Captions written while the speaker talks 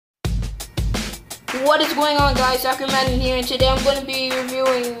What is going on, guys? Dr. Madden here, and today I'm going to be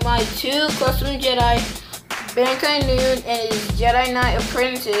reviewing my two custom Jedi, Ben Noon and his Jedi Knight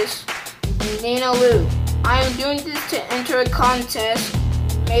apprentice, Nina Lu. I am doing this to enter a contest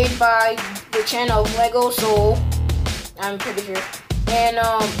made by the channel Lego Soul, I'm pretty sure. And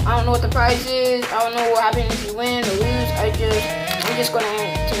I don't know what the prize is. I don't know what happens if you win or lose. I'm just going to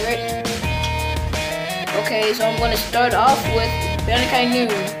enter it. Okay, so I'm going to start off with Ben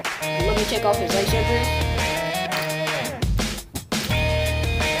Noon. Let me take off his lightsabers.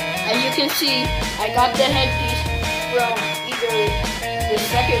 As you can see, I got the headpiece from either the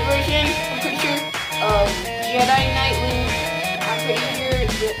second version, I'm pretty sure, of Jedi Knight Luke. I'm pretty sure,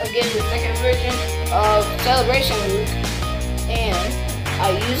 again, the second version of Celebration Luke. And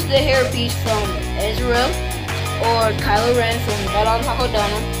I used the hairpiece from Ezra or Kylo Ren from Battle on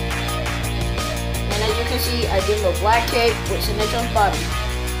Takodana. And as you can see, I gave him a black cape with signature on the body.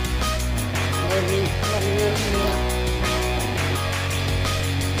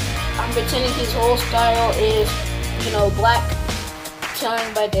 I'm pretending his whole style is, black,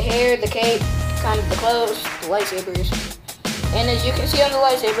 telling by the hair, the cape, kind of the clothes, the lightsabers. And as you can see on the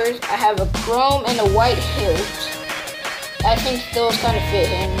lightsabers, I have a chrome and a white hilt. I think those kind of fit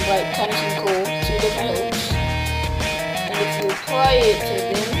him, kind of seem cool, two different hilts. And if you apply it to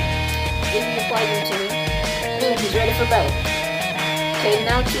them, boom, he's ready for battle. Okay,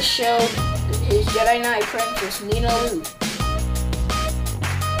 now to show his Jedi Knight apprentice, Nina Lu.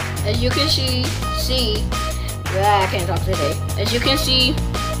 As you can see, I can't talk today. As you can see,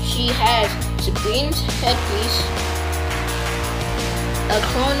 she has Sabine's headpiece, a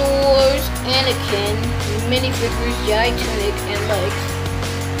Clone Wars Anakin minifigures Jedi tunic and legs.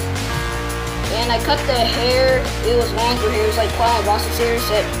 And I cut the hair. It was longer hair. It was like Clown Boss's hair,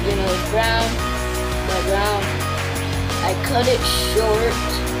 except it's brown, but brown. I cut it short.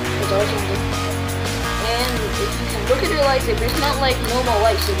 And if you can look at her lightsaber, it's not like normal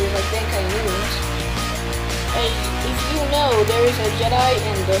lightsabers like Ben Noon's. And if you know, there is a Jedi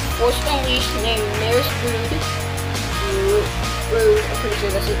in the Force Unleashed named Maris Brood, I'm pretty sure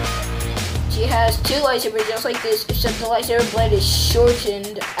that's it. She has two lightsabers just like this, except the lightsaber blade is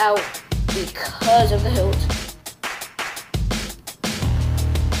shortened out because of the hilt.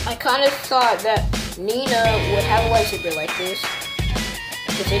 I kind of thought that Nina would have a lightsaber like this,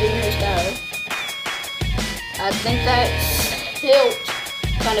 considering her style. I think that hilt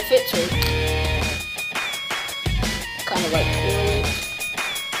kind of fits her. Kind of like twirling.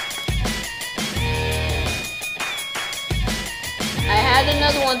 I had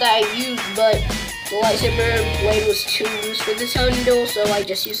another one that I used, but the lightsaber blade was too loose for this handle, so I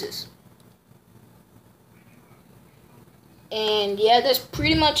just used this. And yeah, that's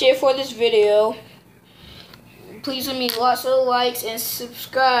pretty much it for this video. Please leave me lots of likes and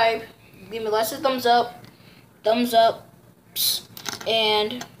subscribe. Give me lots of thumbs up.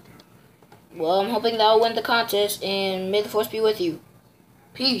 And, well, I'm hoping that I'll win the contest. And may the Force be with you.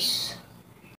 Peace.